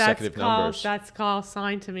lot of consecutive numbers. That's call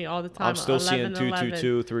signed to me all the time. I'm still seeing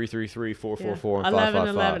 222, 333, 444, and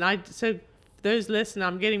 555. So those listen,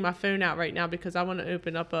 I'm getting my phone out right now because I want to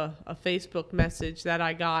open up a Facebook message that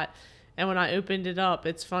I got. And when I opened it up,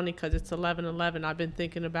 it's funny because it's 11/11. I've been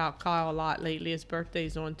thinking about Kyle a lot lately. His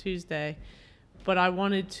birthday's on Tuesday. But I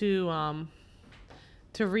wanted to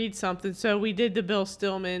read something. So we did the Bill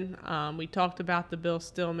Stillman. We talked about the Bill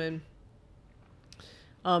Stillman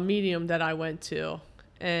medium that I went to.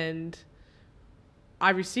 And I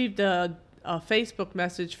received a Facebook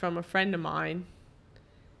message from a friend of mine.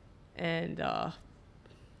 And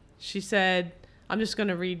she said, I'm just going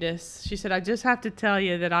to read this. She said, I just have to tell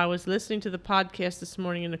you that I was listening to the podcast this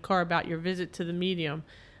morning in the car about your visit to the medium.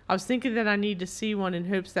 I was thinking that I need to see one in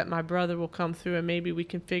hopes that my brother will come through and maybe we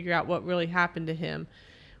can figure out what really happened to him.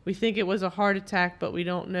 We think it was a heart attack, but we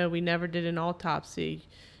don't know. We never did an autopsy.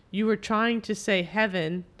 You were trying to say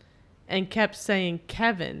heaven and kept saying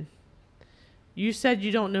Kevin. You said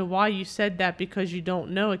you don't know why you said that because you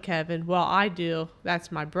don't know a Kevin. Well, I do.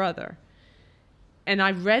 That's my brother. And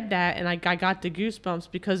I read that and I got the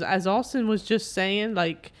goosebumps because as Austin was just saying,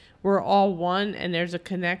 like, we're all one and there's a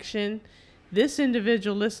connection. This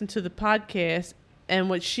individual listened to the podcast and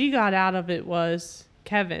what she got out of it was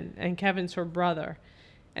Kevin, and Kevin's her brother.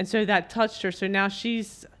 And so that touched her. So now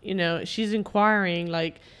she's inquiring,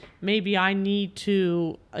 like, maybe I need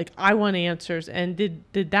to, like, I want answers. And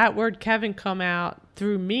did that word Kevin come out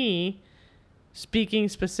through me speaking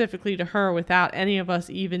specifically to her without any of us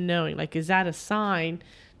even knowing? Like, is that a sign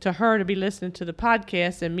to her to be listening to the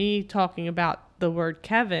podcast and me talking about the word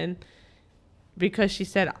Kevin? Because she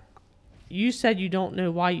said, you said you don't know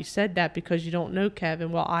why you said that because you don't know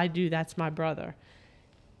Kevin. Well, I do. That's my brother.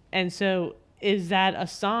 And so is that a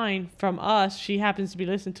sign from us? She happens to be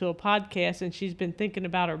listening to a podcast and she's been thinking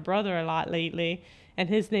about her brother a lot lately, and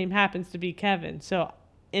his name happens to be Kevin. So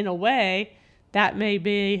in a way, that may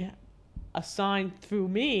be a sign through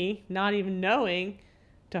me, not even knowing,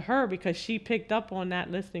 to her because she picked up on that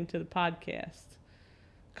listening to the podcast.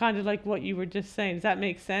 Kind of like what you were just saying. Does that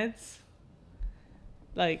make sense?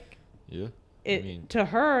 Like, yeah. To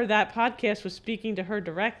her, that podcast was speaking to her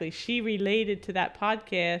directly. She related to that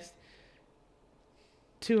podcast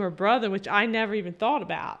to her brother, which I never even thought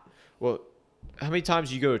about. Well, how many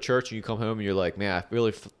times you go to church and you come home and you're like, man, I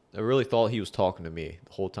really thought he was talking to me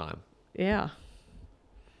the whole time. Yeah.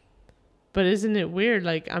 But isn't it weird?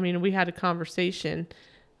 Like, I mean, we had a conversation.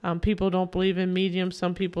 People don't believe in mediums.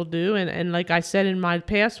 Some people do. And like I said in my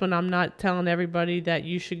past, when I'm not telling everybody that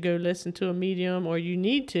you should go listen to a medium or you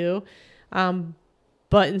need to.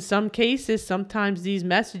 But in some cases, sometimes these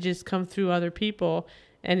messages come through other people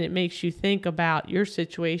and it makes you think about your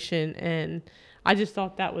situation. And I just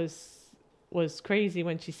thought that was crazy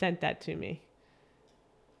when she sent that to me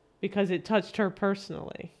because it touched her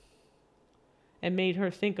personally and made her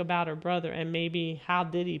think about her brother and maybe how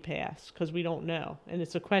did he pass, because we don't know. And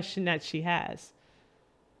it's a question that she has.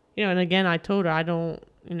 And again, I told her I don't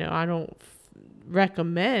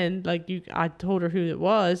recommend, I told her who it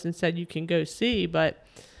was and said you can go see, but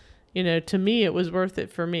to me it was worth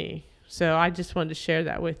it for me. So I just wanted to share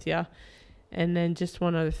that with you. And then just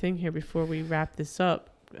one other thing here before we wrap this up.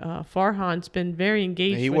 Farhan's been very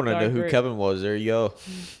engaged. He wanted to know who Kevin was. There you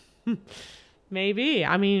go. Maybe.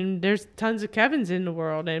 I mean, there's tons of Kevins in the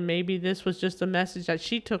world, and maybe this was just a message that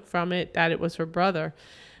she took from it, that it was her brother.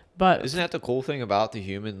 But isn't that the cool thing about the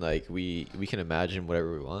human? Like, we can imagine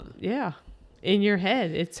whatever we want. Yeah. In your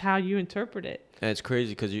head. It's how you interpret it. And it's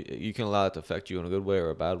crazy because you can allow it to affect you in a good way or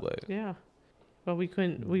a bad way. Yeah. But we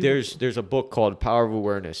couldn't. There's a book called Power of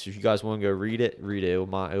Awareness. If you guys want to go read it.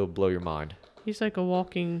 It'll blow your mind. He's like a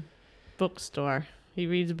walking bookstore. He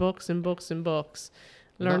reads books and books and books.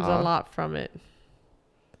 Learns a lot from it.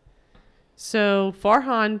 So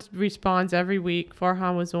Farhan responds every week.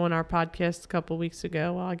 Farhan was on our podcast a couple weeks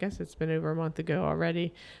ago. Well, I guess it's been over a month ago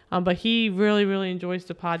already. But he really, really enjoys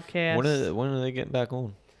the podcast. When are they getting back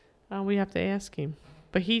on? We have to ask him.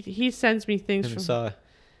 But he sends me things from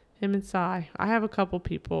him and Sai. I have a couple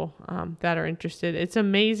people that are interested. It's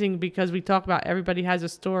amazing because we talk about everybody has a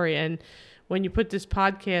story, and when you put this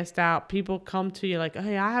podcast out, people come to you like,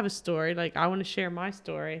 hey, I have a story. Like, I want to share my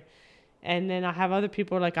story. And then I have other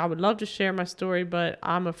people like, I would love to share my story, but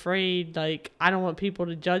I'm afraid, like, I don't want people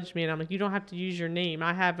to judge me. And I'm like, you don't have to use your name.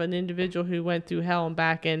 I have an individual who went through hell and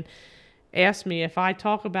back and asked me, if I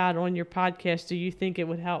talk about it on your podcast, do you think it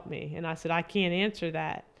would help me? And I said, I can't answer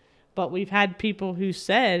that. But we've had people who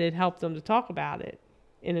said it helped them to talk about it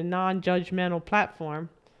in a non-judgmental platform.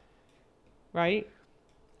 Right?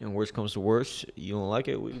 And worst comes to worst, you don't like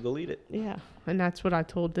it, we delete it. Yeah. And that's what I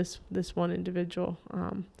told this one individual.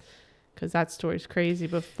 because that story's crazy.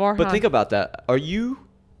 But Farhan, But think about that. Are you,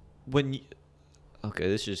 when you, okay,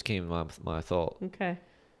 this just came to my thought. okay,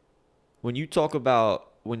 When you talk about,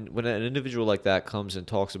 when an individual like that comes and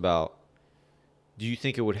talks about, do you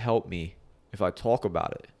think it would help me if I talk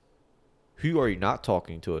about it? Who are you not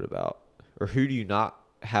talking to it about? Or who do you not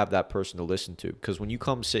have that person to listen to? Because when you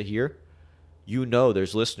come sit here, you know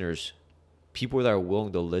there's listeners, people that are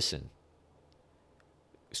willing to listen.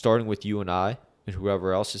 Starting with you and I and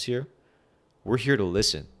whoever else is here, we're here to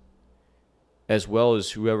listen. As well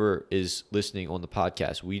as whoever is listening on the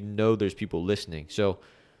podcast. We know there's people listening. So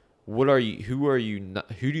who do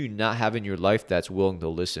you not have in your life that's willing to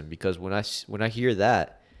listen? Because when I hear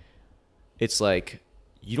that, it's like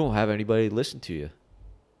you don't have anybody to listen to you.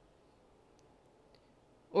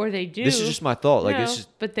 or they do. This is just my thought. Like No, it's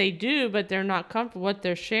just, but they do, but they're not comfortable. What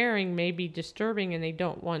they're sharing may be disturbing, and they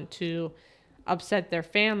don't want to upset their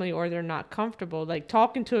family, or they're not comfortable. Like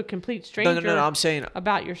talking to a complete stranger no. I'm saying,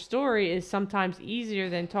 about your story is sometimes easier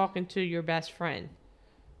than talking to your best friend.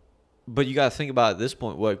 but you got to think about it at this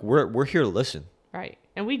point. Like we're here to listen. Right.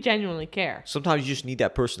 And we genuinely care. Sometimes you just need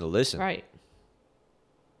that person to listen. Right.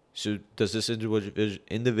 So does this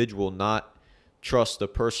individual not trust the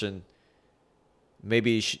person?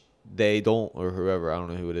 Maybe they don't, or whoever, I don't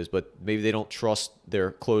know who it is, but maybe they don't trust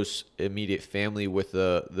their close, immediate family with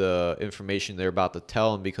the information they're about to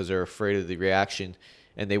tell them because they're afraid of the reaction,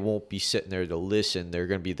 and they won't be sitting there to listen. They're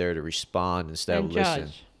going to be there to respond instead And of listen.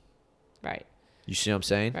 judge. Right. You see what I'm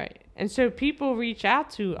saying? Right. And so people reach out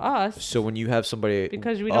to us So when you have somebody,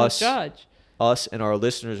 because we don't judge. us and our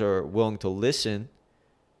listeners are willing to listen,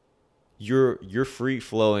 you're free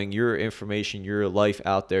flowing, your information, your life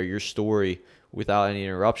out there, your story without any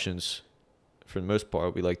interruptions. For the most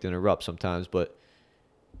part, we like to interrupt sometimes, but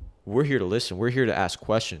we're here to listen. We're here to ask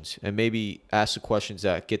questions, and maybe ask the questions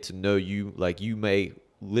that get to know you. Like you may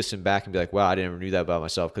listen back and be like, wow, I never knew that about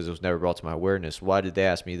myself because it was never brought to my awareness. Why did they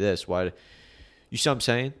ask me this? You see what I'm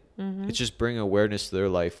saying? Mm-hmm. It's just bringing awareness to their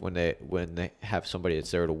life when they have somebody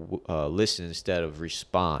that's there to listen instead of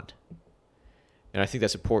respond. And I think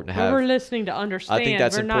that's important to have. We're listening to understand. I think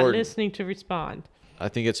that's We're important. not listening to respond. I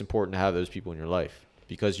think it's important to have those people in your life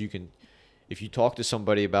because you can, if you talk to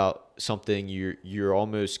somebody about something, you're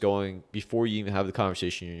almost going, before you even have the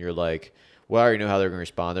conversation, you're like, well, I already know how they're going to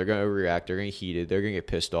respond. They're going to overreact. They're going to get heated. They're going to get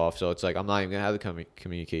pissed off. So it's like, I'm not even going to have the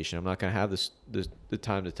communication. I'm not going to have the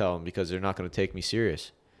time to tell them because they're not going to take me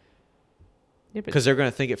serious. Yeah, Because they're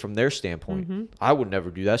going to think it from their standpoint. Mm-hmm. I would never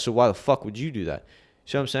do that. So why the fuck would you do that?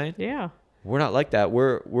 See what I'm saying? Yeah. We're not like that.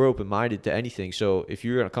 We're open-minded to anything. So if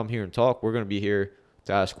you're going to come here and talk, we're going to be here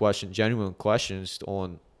to ask questions, genuine questions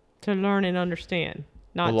to learn and understand,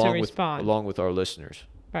 not to respond. Along with our listeners.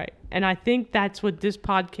 Right. And I think that's what this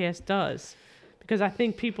podcast does. Because I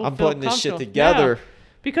think people I'm feel putting this shit comfortable. together. No,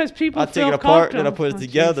 because people I feel take it apart, then I comfortable. put it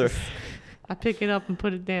together. Jesus. I pick it up and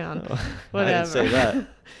put it down. I Whatever. didn't say that.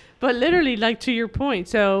 But literally, like to your point,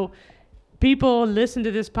 so people listen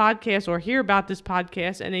to this podcast or hear about this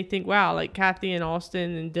podcast and they think, wow, like Kathy and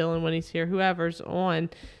Austin and Dylan when he's here, whoever's on,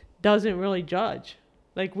 doesn't really judge.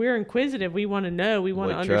 Like we're inquisitive. We want to know. We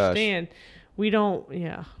want to understand.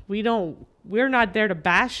 We're not there to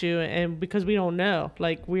bash you and because we don't know.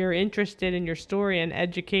 Like we're interested in your story and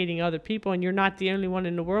educating other people, and you're not the only one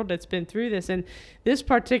in the world that's been through this. And this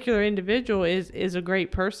particular individual is a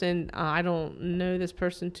great person. I don't know this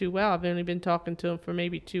person too well. I've only been talking to him for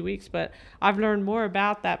maybe 2 weeks, but I've learned more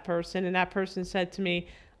about that person. And that person said to me,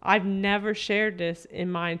 I've never shared this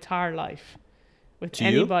in my entire life with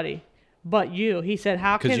anybody but you. He said,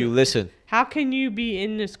 Because you listen. How can you be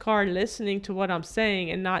in this car listening to what I'm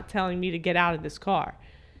saying and not telling me to get out of this car?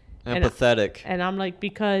 Empathetic. And I'm like,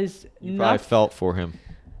 because you probably felt for him.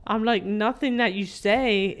 I'm like, nothing that you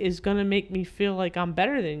say is going to make me feel like I'm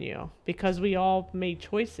better than you because we all made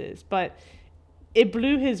choices. But it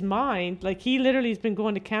blew his mind. Like he literally has been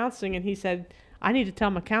going to counseling and he said, I need to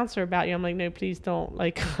tell my counselor about you. I'm like, no, please don't.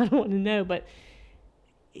 Like, I don't want to know. But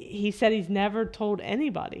he said he's never told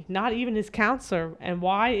anybody, not even his counselor. And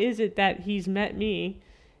why is it that he's met me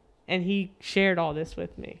and he shared all this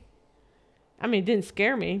with me? I mean, it didn't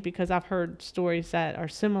scare me because I've heard stories that are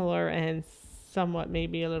similar and somewhat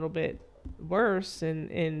maybe a little bit worse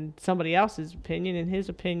in somebody else's opinion. In his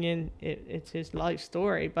opinion, it's his life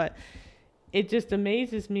story. But it just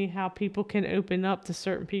amazes me how people can open up to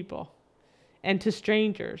certain people and to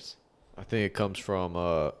strangers. I think it comes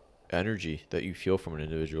from energy that you feel from an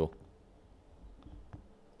individual.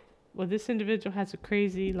 Well, this individual has a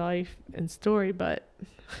crazy life and story, but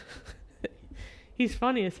he's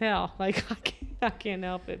funny as hell. Like I can't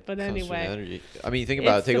help it. But anyway, energy. I mean, think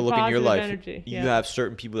about it. Take a look in your life. Energy. You have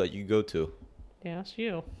certain people that you go to. Yeah, it's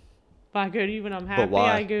you. But I go to you when I'm happy.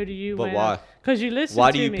 why? I go to you But when. why? Because you listen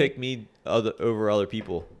Why to do you me. pick me over other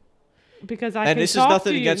people? Because I And can this is talk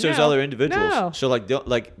nothing to you. against those No. other individuals. No. So like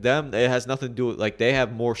them, it has nothing to do with, like, they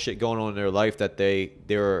have more shit going on in their life that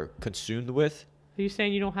they're consumed with. Are you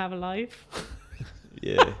saying you don't have a life?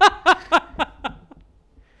 Yeah.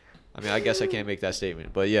 I mean, I guess I can't make that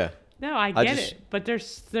statement, but yeah. No, I get it. But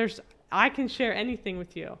there's I can share anything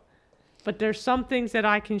with you. But there's some things that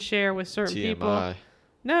I can share with certain people. TMI.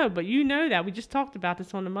 No, but you know that. We just talked about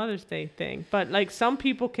this on the Mother's Day thing. But like some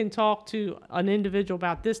people can talk to an individual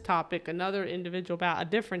about this topic, another individual about a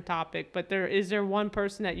different topic, but is there one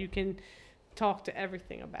person that you can talk to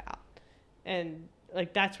everything about? And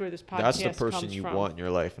like that's where this podcast comes from. That's the person you want in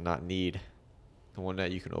your life and not need. The one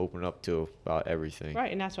that you can open up to about everything.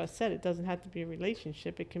 Right, and that's what I said. It doesn't have to be a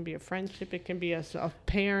relationship. It can be a friendship. It can be a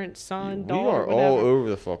parent, son, We daughter, are whatever. all over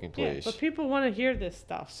the fucking place. Yeah, but people want to hear this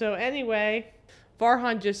stuff. So anyway,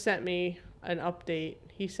 Farhan just sent me an update.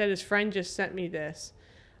 He said his friend just sent me this.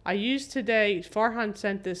 I used today. Farhan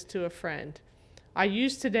sent this to a friend. I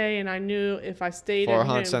used today, and I knew if I stayed at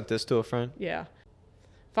home. Farhan sent this to a friend? Yeah.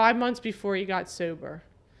 5 months before he got sober.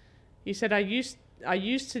 He said, I used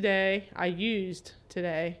today,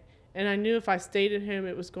 and I knew if I stayed at home,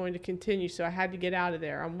 it was going to continue, so I had to get out of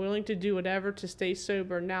there. I'm willing to do whatever to stay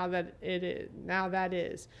sober now that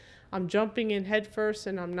is. I'm jumping in headfirst,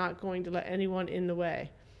 and I'm not going to let anyone in the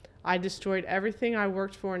way. I destroyed everything I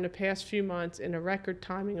worked for in the past few months in a record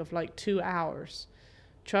timing of like 2 hours.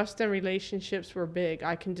 Trust and relationships were big.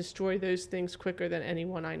 I can destroy those things quicker than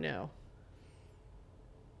anyone I know.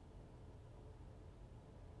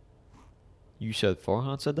 You said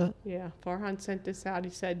Farhan said that? Yeah, Farhan sent this out.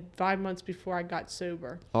 He said 5 months before I got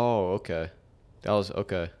sober. Oh, okay. That was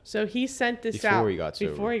okay. So he sent this Before out he got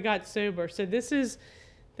sober. before he got sober. So this is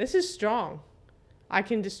strong. I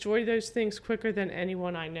can destroy those things quicker than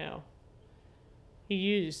anyone I know. He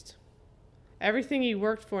used everything he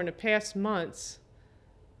worked for in the past months.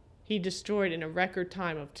 He destroyed in a record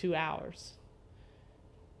time of 2 hours.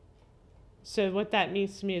 So what that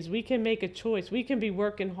means to me is we can make a choice. We can be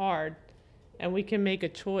working hard. And we can make a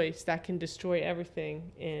choice that can destroy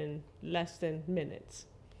everything in less than minutes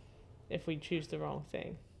if we choose the wrong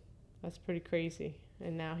thing. That's pretty crazy.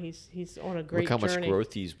 And now he's on a great journey. Look how much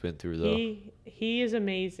growth he's been through, though. He is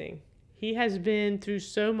amazing. He has been through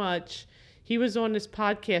so much. He was on this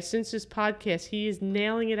podcast. Since this podcast, he is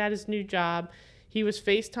nailing it at his new job. He was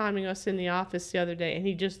FaceTiming us in the office the other day, and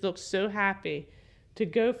he just looks so happy to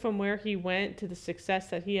go from where he went to the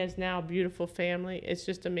success that he has now, a beautiful family. It's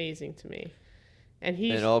just amazing to me. And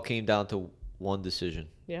it all came down to one decision.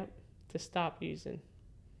 Yep, to stop using.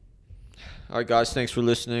 All right, guys, thanks for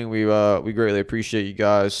listening. We greatly appreciate you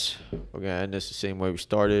guys. We're going to end this the same way we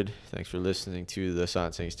started. Thanks for listening to the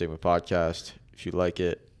Silent Saying Statement podcast. If you like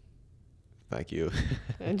it, thank you.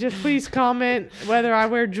 And just please comment whether I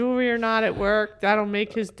wear jewelry or not at work. That'll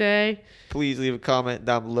make his day. Please leave a comment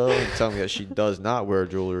down below and tell me that she does not wear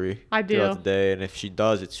jewelry I do. throughout the day. And if she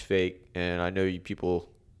does, it's fake. And I know you people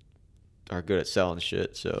are good at selling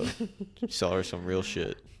shit, so sell her some real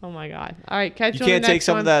shit. Oh my God! All right, catch you. You can't take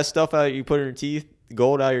some of that stuff out you put in your teeth,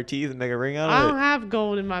 gold out of your teeth, and make a ring out of it. I don't have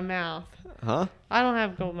gold in my mouth. Huh? I don't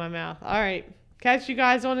have gold in my mouth. All right, catch you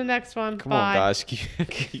guys on the next one. Come Bye. on, guys.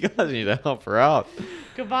 You guys need to help her out.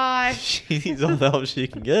 Goodbye. She needs all the help she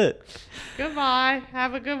can get. Goodbye.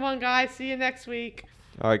 Have a good one, guys. See you next week.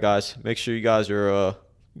 All right, guys. Make sure you guys are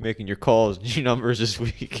making your calls and your numbers this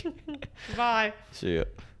week. Bye. See ya.